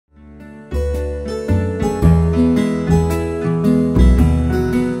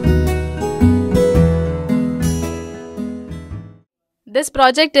this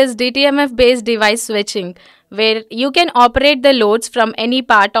project is DTMF based device switching, where you can operate the loads from any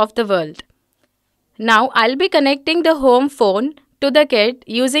part of the world. Now I'll be connecting the home phone to the kit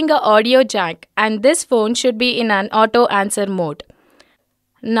using a audio jack, and this phone should be in an auto answer mode.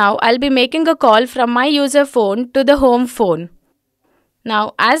 Now I'll be making a call from my user phone to the home phone.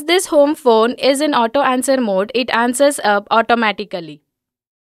 Now as this home phone is in auto answer mode, it answers up automatically.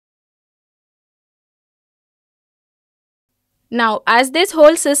 Now as this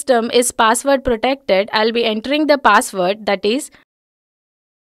whole system is password protected, I'll be entering the password, that is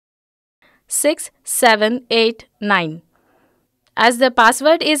 6789. As the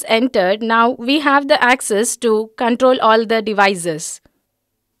password is entered, now we have the access to control all the devices.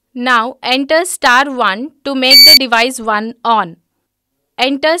 Now enter *1 to make the device 1 on.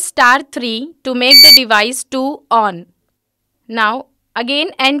 Enter *3 to make the device 2 on. Now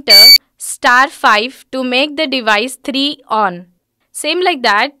again enter *5 to make the device 3 on. Same like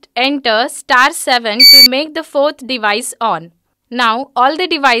that, enter *7 to make the fourth device on. Now all the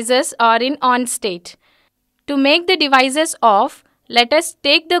devices are in on state. To make the devices off, let us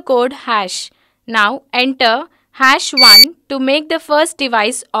take the code hash. Now enter #1 to make the first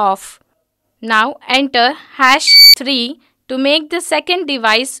device off. Now enter #3 to make the second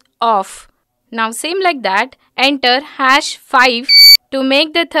device off. Now same like that, enter #5 to make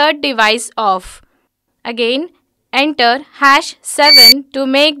the third device off. Again enter #7 to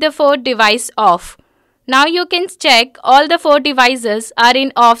make the fourth device off. Now you can check all the 4 devices are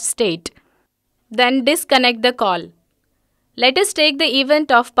in off state. Then disconnect the call. Let us take the event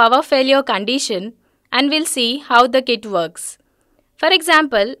of power failure condition and we'll see how the kit works. For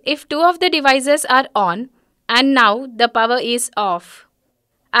example, if 2 of the devices are on and now the power is off.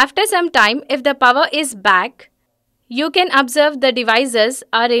 After some time, if the power is back, you can observe the devices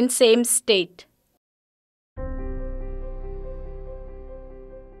are in same state.